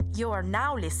You are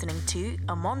now listening to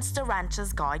A Monster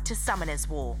Rancher's Guide to Summoner's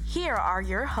War. Here are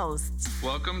your hosts.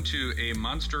 Welcome to A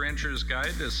Monster Rancher's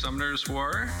Guide to Summoner's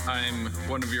War. I'm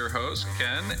one of your hosts,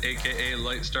 Ken, aka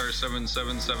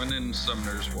Lightstar777 in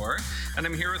Summoner's War, and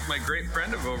I'm here with my great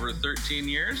friend of over 13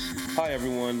 years. Hi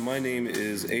everyone, my name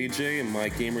is AJ and my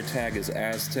gamer tag is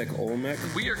Aztec Olmec.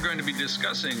 We are going to be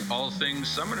discussing all things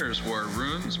Summoner's War,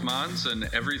 runes, mons, and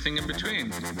everything in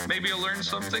between. Maybe you'll learn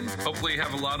something, hopefully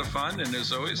have a lot of fun, and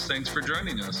as always, thanks for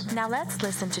joining us. Now let's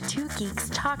listen to two geeks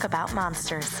talk about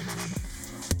monsters.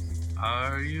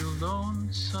 Are you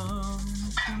lonesome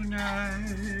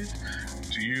tonight?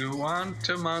 Do you want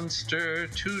a monster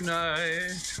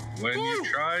tonight? When you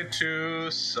try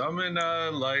to summon a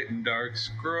light and dark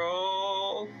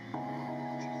scroll.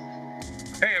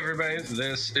 Hey everybody,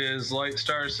 this is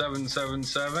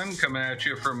Lightstar777 coming at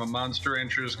you from A Monster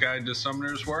Rancher's Guide to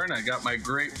Summoner's War, and I got my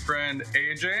great friend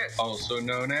AJ, also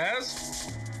known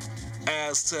as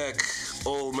Aztec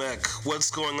Olmec. What's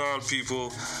going on,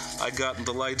 people? I got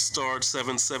the Lightstar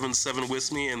 777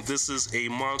 with me, and this is A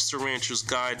Monster Rancher's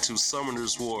Guide to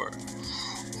Summoner's War.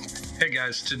 Hey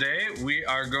guys, today we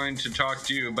are going to talk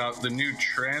to you about the new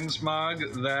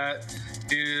transmog that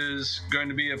is going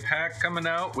to be a pack coming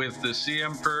out with the Sea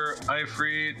Emperor,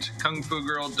 Ifrit, Kung Fu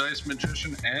Girl, Dice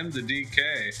Magician, and the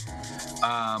DK.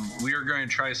 We are going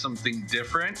to try something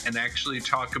different and actually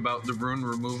talk about the rune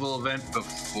removal event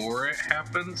before it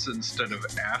happens instead of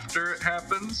after it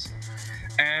happens.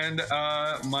 And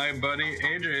my buddy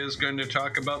AJ is going to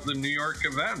talk about the New York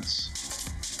events.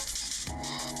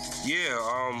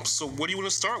 Yeah, so what do you want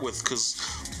to start with? Because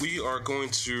we are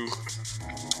going to...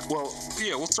 Well,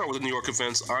 yeah, we'll start with the New York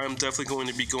events. I'm definitely going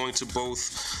to be going to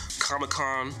both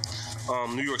Comic-Con,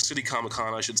 New York City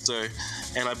Comic-Con, I should say,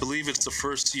 and I believe it's the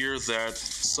first year that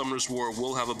Summoner's War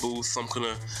will have a booth. I'm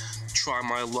going to try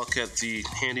my luck at the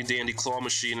handy-dandy claw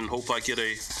machine and hope I get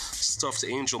a stuffed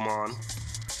Angelmon.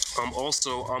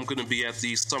 Also, I'm going to be at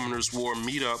the Summoner's War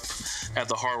meetup at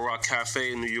the Hard Rock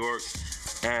Cafe in New York,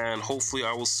 and hopefully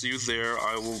I will see you there.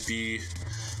 I will be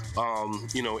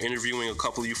interviewing a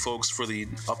couple of you folks for the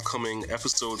upcoming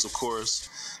episodes, of course.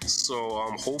 So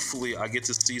hopefully I get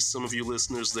to see some of you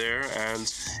listeners there,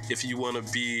 and if you want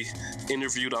to be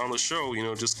interviewed on the show,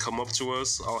 just come up to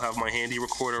us. I'll have my handy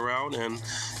recorder out, and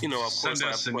of send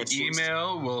course us an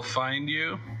email. We'll find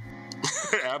you.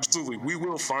 Absolutely, we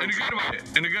will find you.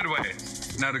 In a good way,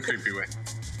 not a creepy way.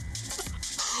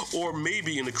 Or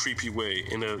maybe in a creepy way,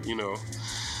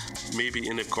 maybe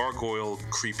in a gargoyle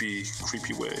creepy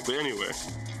way. But anyway.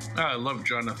 I love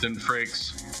Jonathan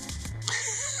Frakes.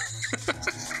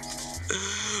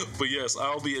 But yes,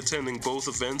 I'll be attending both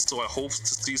events, so I hope to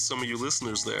see some of you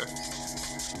listeners there.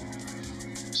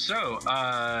 So,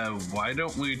 why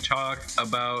don't we talk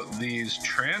about these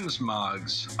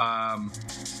transmogs?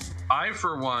 I,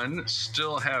 for one,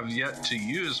 still have yet to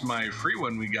use my free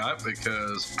one we got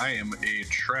because I am a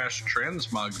trash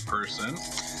transmog person.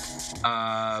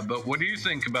 But what do you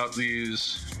think about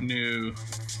these new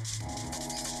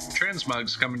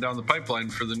transmogs coming down the pipeline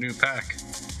for the new pack?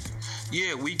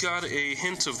 Yeah, we got a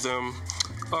hint of them.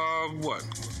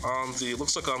 It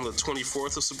looks like on the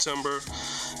 24th of September,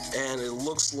 and it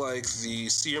looks like the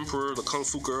Sea Emperor, the Kung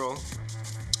Fu Girl,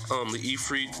 the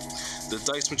Ifrit, the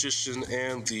Dice Magician,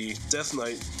 and the Death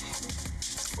Knight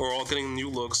are all getting new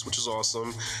looks, which is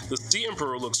awesome. The Sea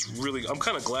Emperor looks really... I'm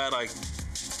kind of glad I...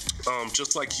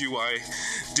 just like you, I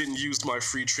didn't use my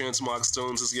free transmog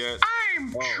stones as yet.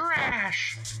 I'm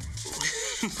trash!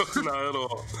 No, not at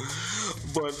all.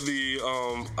 But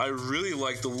I really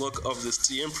like the look of the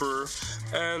Sea Emperor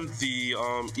and the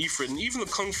Ifrit, and even the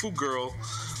Kung Fu Girl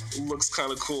looks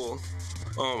kind of cool.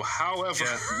 However...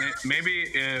 Yeah, maybe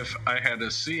if I had a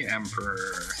Sea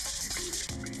Emperor...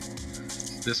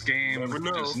 This game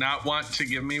does not want to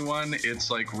give me one. It's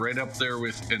like right up there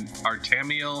with an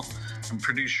Artamiel. I'm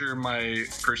pretty sure my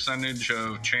percentage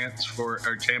of chance for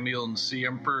Artamiel and Sea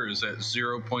Emperor is at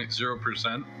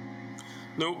 0.0%.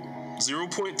 Nope,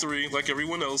 0.3 like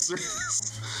everyone else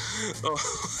is.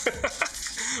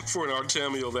 For an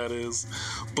Artamiel, that is.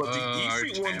 But the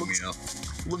Ifrit one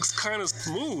looks kind of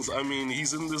smooth. I mean,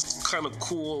 he's in this kind of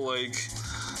cool,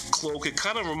 cloak. It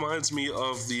kind of reminds me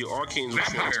of the Archangel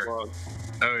transmog.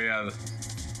 Oh, yeah.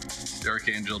 The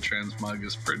Archangel transmog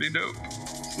is pretty dope.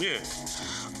 Yeah.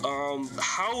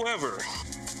 However,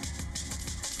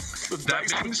 the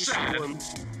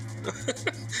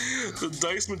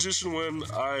Dice Magician one,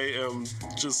 I am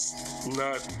just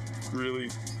not really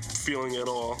feeling at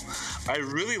all. I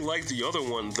really like the other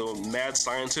one, the Mad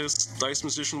Scientist Dice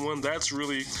Magician one. That's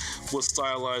really was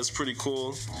stylized pretty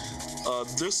cool.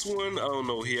 This one, I don't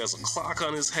know. He has a clock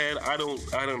on his head. I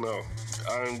don't know.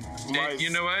 You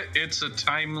know what? It's a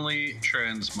timely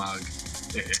transmog.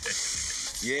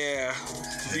 Yeah,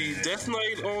 the Death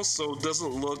Knight also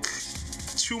doesn't look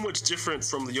too much different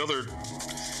from the other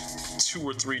 2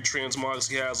 or 3 transmogs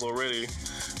he has already.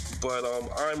 But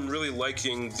I'm really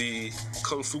liking the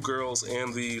Kung Fu Girls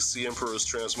and the Sea Emperor's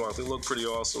transmog. They look pretty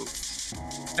awesome.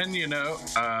 And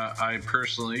I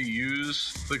personally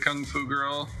use the Kung Fu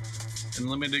Girl in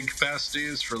limited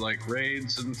capacities for like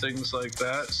raids and things like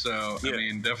that. So, yeah. I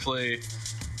mean, definitely,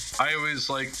 I always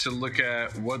like to look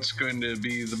at what's going to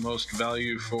be the most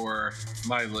value for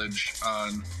mileage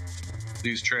on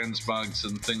these transmogs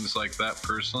and things like that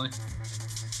personally.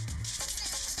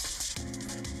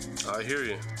 I hear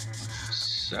you.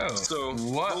 So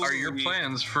what are your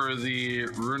plans for the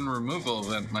rune removal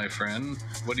event, my friend?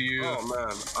 What do you... Oh,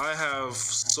 man. I have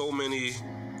so many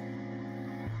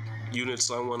units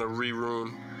I want to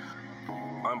re-rune.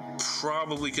 I'm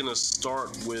probably going to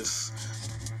start with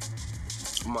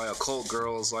my Occult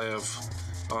Girls. I have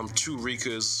 2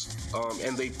 Rikas,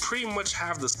 and they pretty much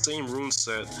have the same rune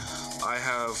set. I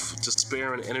have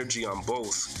Despair and Energy on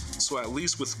both, so at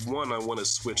least with one I want to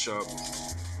switch up.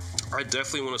 I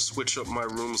definitely want to switch up my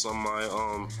runes on my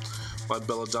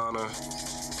Belladonna.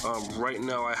 Right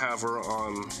now I have her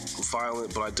on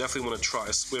Violent, but I definitely want to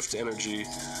try Swift Energy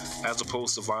as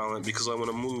opposed to Violent, because I want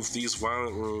to move these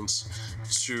Violent runes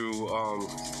to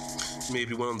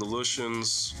maybe one of the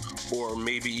Lucians, or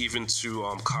maybe even to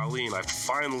Colleen. I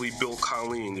finally built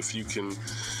Colleen, if you can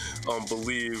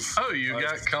believe. Oh, you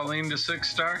got Colleen to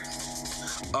 6-star?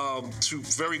 To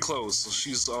very close.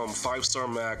 She's 5-star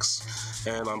max,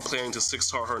 and I'm planning to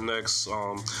 6-star her next.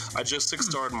 I just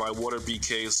 6-starred my Water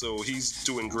BK, so he's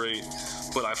doing great.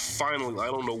 But I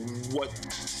don't know what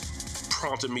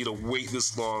prompted me to wait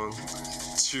this long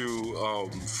to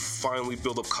finally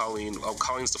build up Colleen.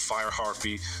 Colleen's the Fire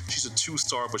Harpy. She's a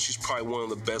 2-star, but she's probably one of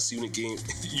the best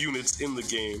units in the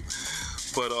game.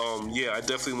 But yeah, I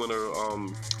definitely want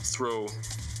to throw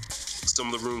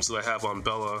some of the runes that I have on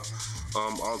Bella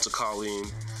onto Colleen.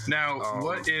 Now,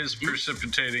 what is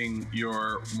precipitating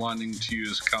your wanting to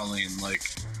use Colleen? Like,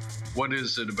 what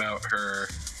is it about her?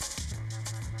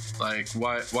 Like,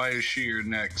 why is she your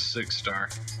next 6-star?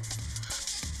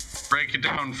 Break it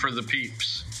down for the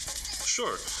peeps.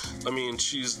 Sure. I mean,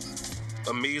 she's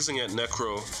amazing at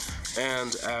Necro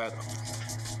and at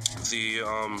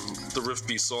the Rift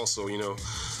Beasts also,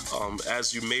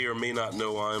 as you may or may not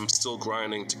know, I'm still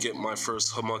grinding to get my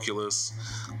first homunculus,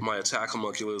 my attack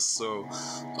homunculus, so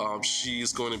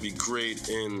she's going to be great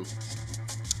in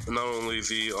not only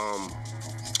the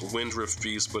Wind Rift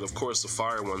Beast, but of course the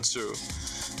Fire one too.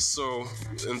 So,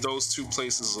 and those 2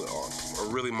 places are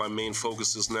really my main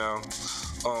focuses now.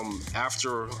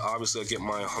 After, obviously, I get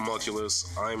my homunculus,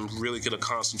 I'm really going to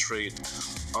concentrate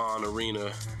on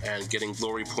Arena and getting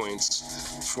glory points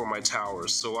for my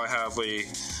towers. So I have a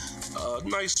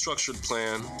nice structured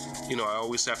plan. I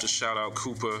always have to shout out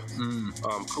Koopa,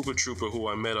 Koopa Trooper, who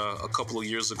I met a couple of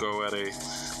years ago at a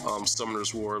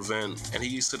Summoners War event, and he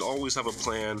used to always have a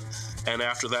plan, and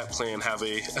after that plan have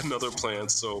another plan.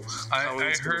 So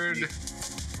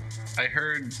I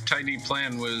heard Tidy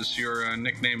Plan was your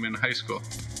nickname in high school.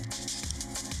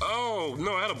 Oh,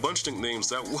 no, I had a bunch of nicknames.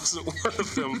 That wasn't one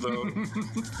of them, though.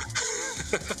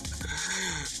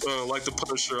 Like the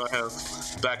Punisher, I have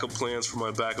backup plans for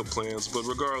my backup plans. But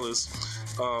regardless,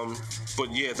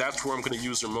 but yeah, that's where I'm going to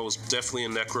use her most. Definitely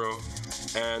in Necro,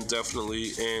 and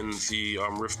definitely in the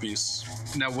Rift Beasts.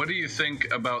 Now, what do you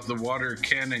think about the Water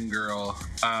Cannon Girl?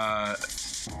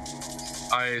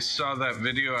 I saw that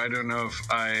video. I don't know if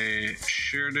I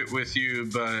shared it with you,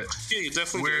 but yeah, you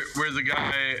definitely where the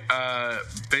guy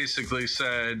basically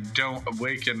said, "Don't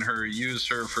awaken her. Use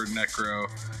her for Necro,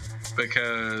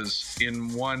 because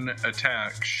in one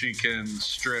attack she can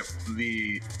strip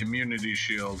the immunity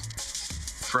shield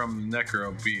from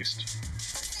Necro Beast."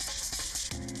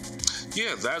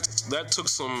 Yeah, that took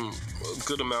some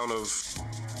good amount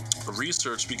of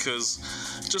research, because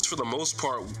just for the most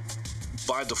part,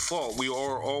 by default, we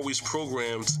are always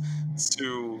programmed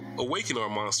to awaken our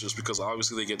monsters, because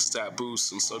obviously they get stat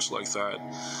boosts and such like that.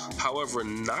 However,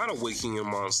 not awakening a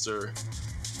monster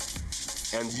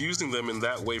and using them in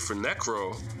that way for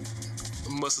Necro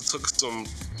must have took some,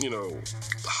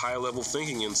 high level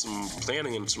thinking and some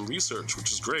planning and some research,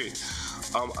 which is great.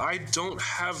 I don't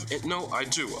have it. No, I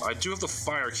do have the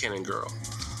Fire Cannon Girl.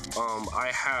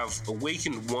 I have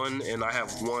awakened 1, and I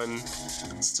have 1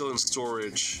 still in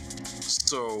storage,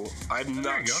 so I'm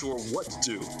not sure what to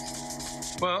do.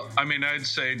 Well, I mean, I'd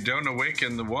say don't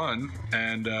awaken the 1,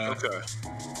 and okay.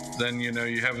 Then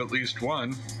you have at least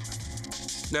 1.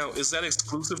 Now, is that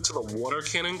exclusive to the Water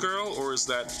Cannon Girl, or is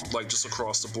that like just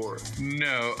across the board?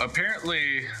 No,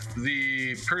 apparently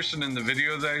the person in the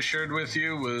video that I shared with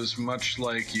you was much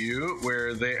like you,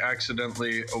 where they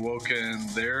accidentally awoken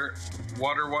their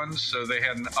water one, so they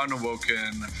had an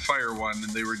unawoken fire one, and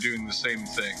they were doing the same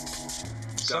thing.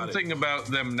 Something about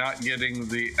them not getting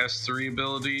the S3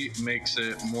 ability makes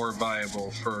it more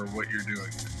viable for what you're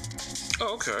doing.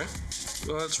 Oh, okay.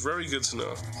 Well, that's very good to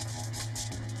know.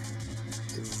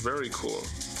 Very cool.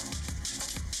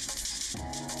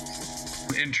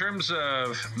 In terms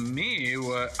of me,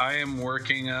 what I am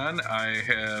working on, I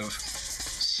have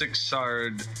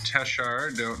 6-starred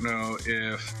Teshar. Don't know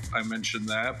if I mentioned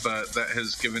that, but that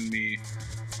has given me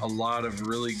a lot of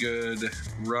really good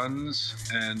runs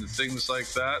and things like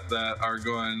that are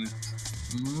going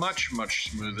much, much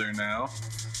smoother now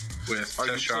with Are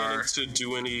Teshar. you planning to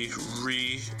do any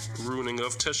re-runing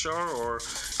of Teshar or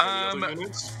any other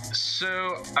units?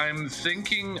 So I'm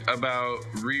thinking about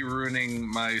re-runing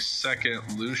my second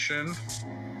Lucian.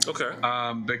 Okay.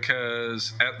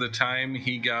 Because at the time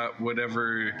he got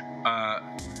whatever.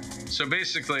 So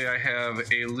basically, I have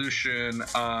a Lucian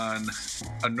on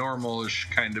a normalish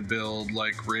kind of build,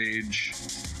 like Rage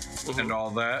and all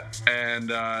that, and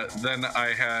then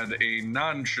I had a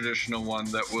non-traditional one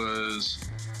that was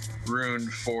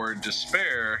runed for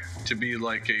Despair to be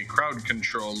like a crowd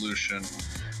control Lucian.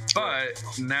 But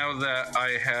now that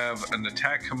I have an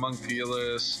attack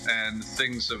homunculus and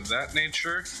things of that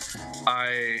nature,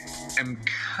 I am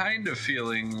kind of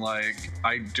feeling like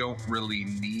I don't really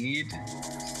need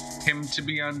him to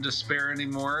be on Despair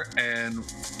anymore and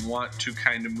want to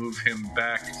kind of move him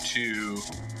back to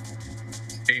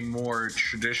a more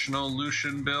traditional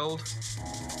Lucian build.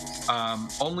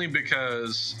 Only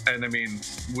because, and I mean,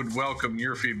 would welcome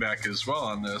your feedback as well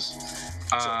on this.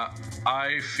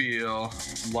 I feel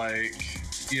like,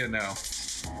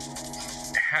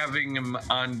 having him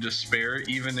on Despair,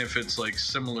 even if it's like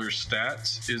similar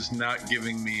stats, is not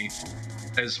giving me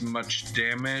as much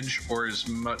damage or as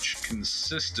much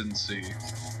consistency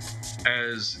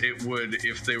as it would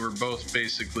if they were both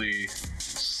basically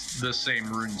the same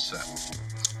rune set.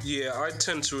 Yeah, I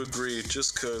tend to agree,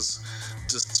 just because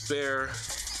Despair,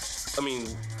 I mean,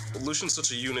 Lucian's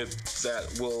such a unit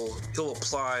that he'll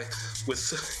apply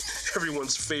with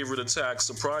everyone's favorite attack,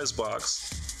 Surprise Box.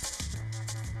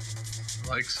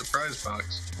 Like Surprise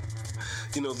Box.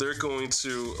 They're going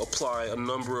to apply a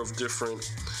number of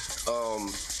different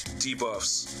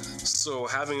debuffs. So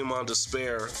having him on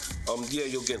Despair,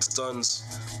 you'll get stuns,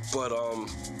 but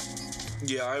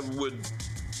I would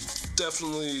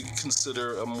definitely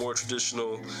consider a more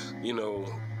traditional,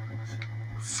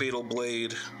 Fatal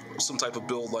Blade, some type of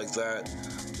build like that.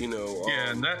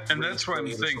 And that's what I'm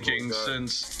thinking. Like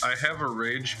since I have a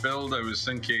Rage build, I was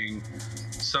thinking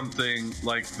something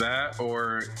like that,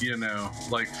 or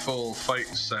like full fight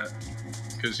set,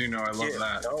 because I love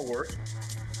that. That'll work.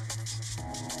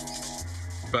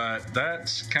 But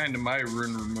that's kind of my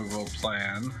rune removal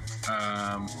plan.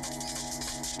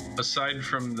 Aside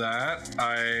from that,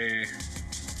 I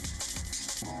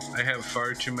have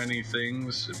far too many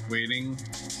things waiting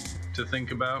to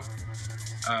think about.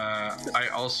 I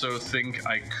also think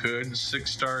I could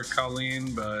 6-star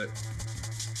Colleen, but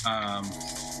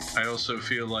I also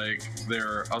feel like there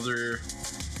are other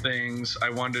things. I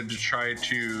wanted to try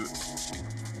to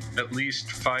at least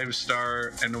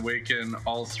 5-star and awaken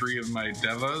all 3 of my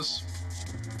Devas,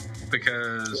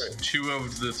 because 2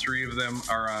 of the 3 of them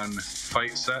are on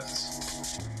fight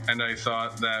sets, and I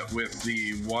thought that with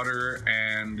the water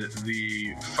and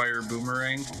the fire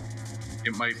boomerang,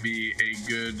 it might be a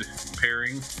good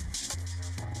pairing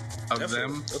of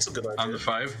them. That's a good idea. On the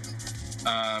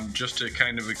 5. Just to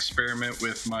kind of experiment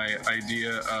with my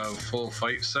idea of full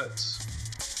fight sets.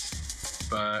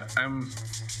 But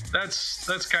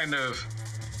that's kind of,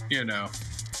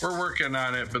 we're working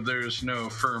on it, but there's no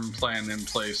firm plan in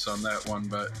place on that one.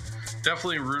 But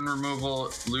definitely rune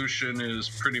removal, Lucian is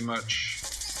pretty much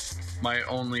my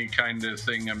only kind of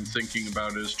thing I'm thinking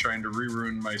about, is trying to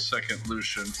re-rune my second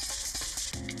Lucian.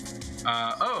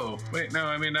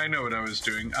 I know what I was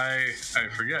doing. I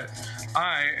forget.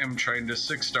 I am trying to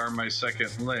 6-star my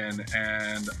second Lyn,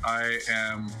 and I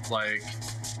am like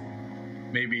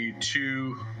maybe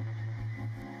 2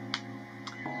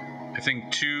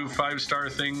 5-star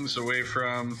things away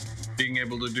from being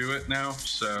able to do it now.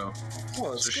 So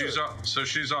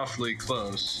she's awfully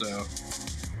close. So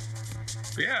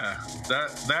but yeah,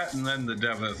 that and then the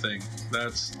Deva thing.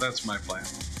 That's my plan.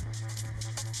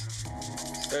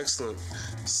 Excellent.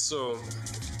 So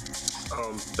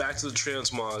back to the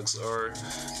transmogs. Are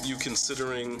you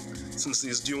considering, since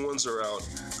these new ones are out,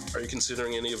 are you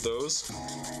considering any of those?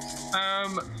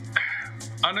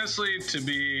 Honestly, to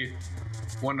be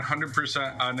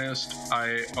 100% honest,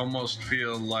 I almost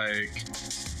feel like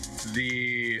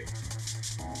the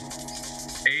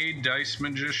Dice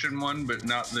Magician one, but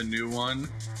not the new one,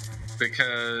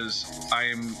 because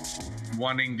I'm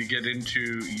wanting to get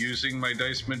into using my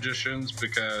Dice Magicians,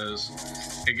 because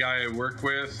a guy I work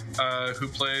with who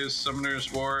plays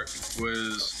Summoner's War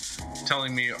was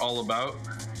telling me all about,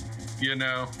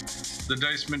 the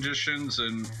Dice Magicians,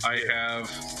 and I have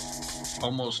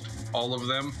almost all of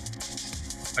them,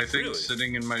 I think, really?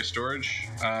 Sitting in my storage.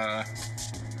 I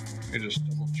just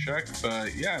double check,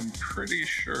 but yeah, I'm pretty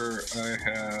sure I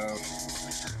have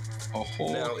a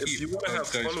whole Now, heap if you want to have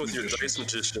fun with your Magicians. Dice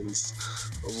Magicians,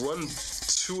 run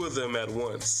 2 of them at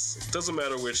once. It doesn't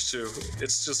matter which 2.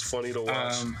 It's just funny to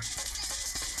watch.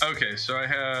 Okay, so I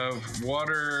have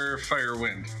Water, Fire,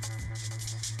 Wind.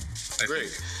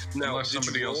 Great. Now, Unless did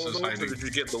somebody you roll else is those, or hiding. did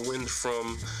you get the wind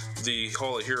from the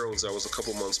Hall of Heroes that was a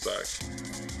couple months back?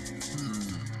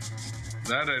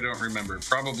 That I don't remember.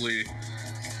 Probably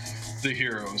the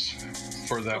heroes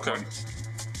for that Okay. one.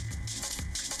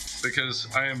 Because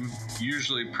I am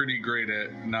usually pretty great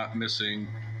at not missing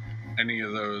any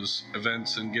of those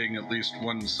events and getting at least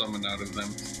one summon out of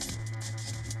them.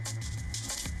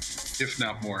 If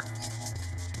not more.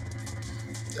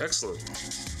 Excellent.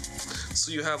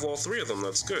 So you have all 3 of them.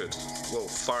 That's good. Well,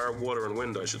 fire, water, and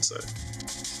wind, I should say.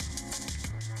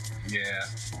 Yeah.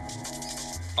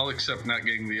 I'll accept not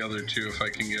getting the other 2 if I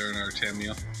can get an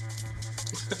Artemia.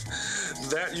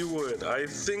 That you would. I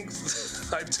think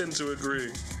I tend to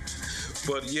agree.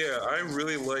 But yeah, I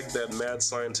really like that Mad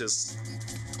Scientist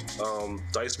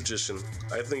Dice Magician.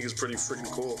 I think he's pretty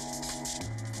freaking cool.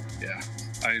 Yeah,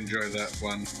 I enjoy that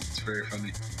one. It's very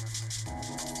funny.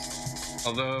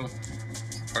 Although,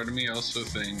 part of me also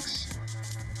thinks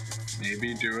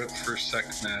maybe do it for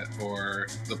Sekhmet or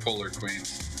the Polar Queen.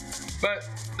 But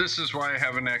this is why I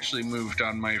haven't actually moved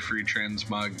on my free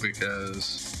transmog,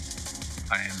 because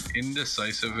I am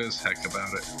indecisive as heck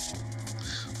about it.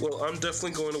 Well, I'm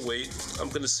definitely going to wait. I'm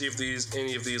going to see if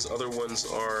any of these other ones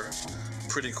are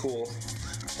pretty cool.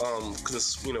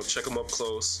 Check them up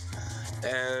close.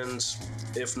 And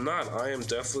if not, I am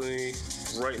definitely,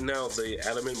 right now, the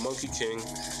Adamant Monkey King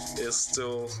is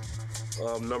still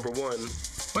number 1.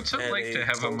 What's it And like to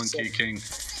have a close Monkey King?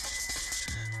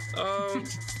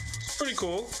 It's pretty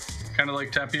cool. Kind of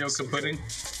like tapioca pudding?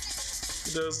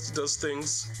 He does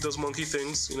things, does monkey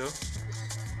things,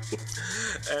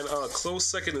 And close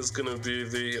second is gonna be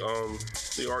the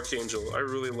Archangel. I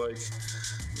really like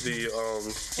the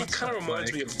he kind of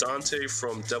reminds me of Dante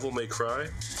from Devil May Cry.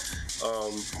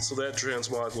 So that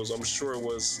transmog I'm sure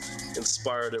was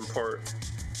inspired in part,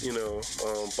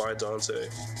 by Dante.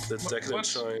 The Decadent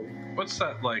Shine. What's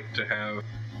that like to have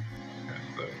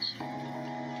those?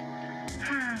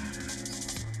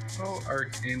 Oh,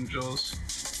 Archangels.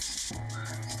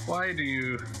 Why do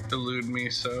you elude me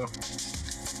so?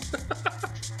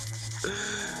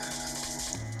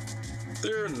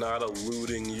 They're not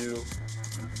eluding you.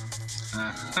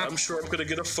 I'm sure I'm gonna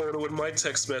get a photo in my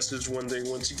text message one day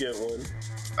once you get one.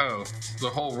 Oh, the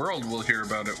whole world will hear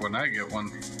about it when I get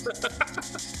one.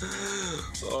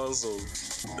 Awesome.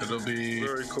 It'll be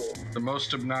Very cool. the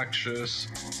most obnoxious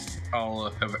I'll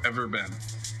have ever been.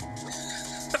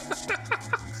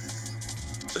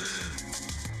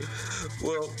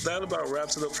 Well, that about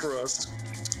wraps it up for us.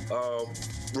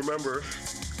 Remember,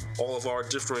 all of our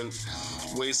different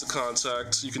ways to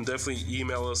contact. You can definitely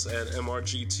email us at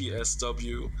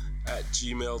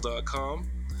mrgtsw@gmail.com.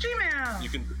 Gmail! You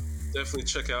can definitely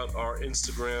check out our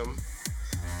Instagram,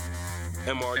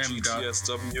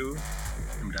 mrgtsw,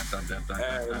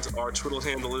 and our Twitter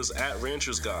handle is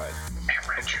 @ranchersguide.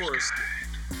 Of course,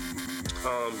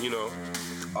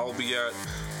 I'll be at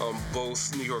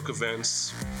both New York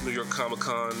events, New York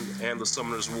Comic-Con and the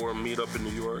Summoner's War meetup in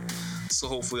New York. So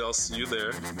hopefully I'll see you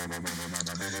there.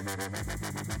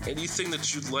 Anything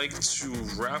that you'd like to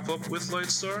wrap up with,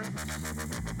 Lightstar?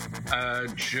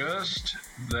 Just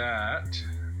that.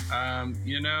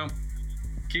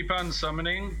 Keep on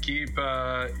summoning. Keep,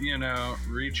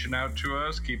 reaching out to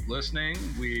us. Keep listening.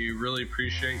 We really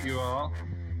appreciate you all.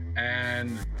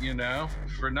 And,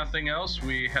 for nothing else,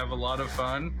 we have a lot of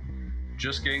fun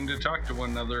just getting to talk to one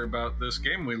another about this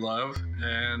game we love.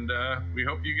 And we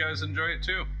hope you guys enjoy it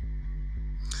too.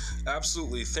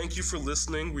 Absolutely. Thank you for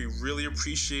listening. We really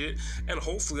appreciate it. And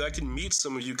hopefully I can meet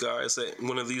some of you guys at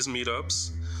one of these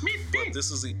meetups. Meet me. But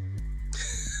this is the...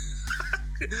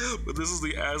 But this is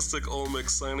the Aztec Olmec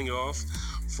signing off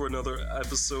for another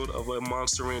episode of a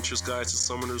Monster Rancher's Guide to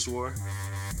Summoner's War.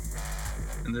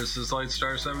 And this is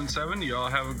Lightstar77. You all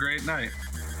have a great night.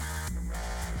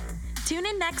 Tune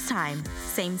in next time.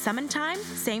 Same summon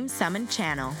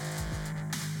channel.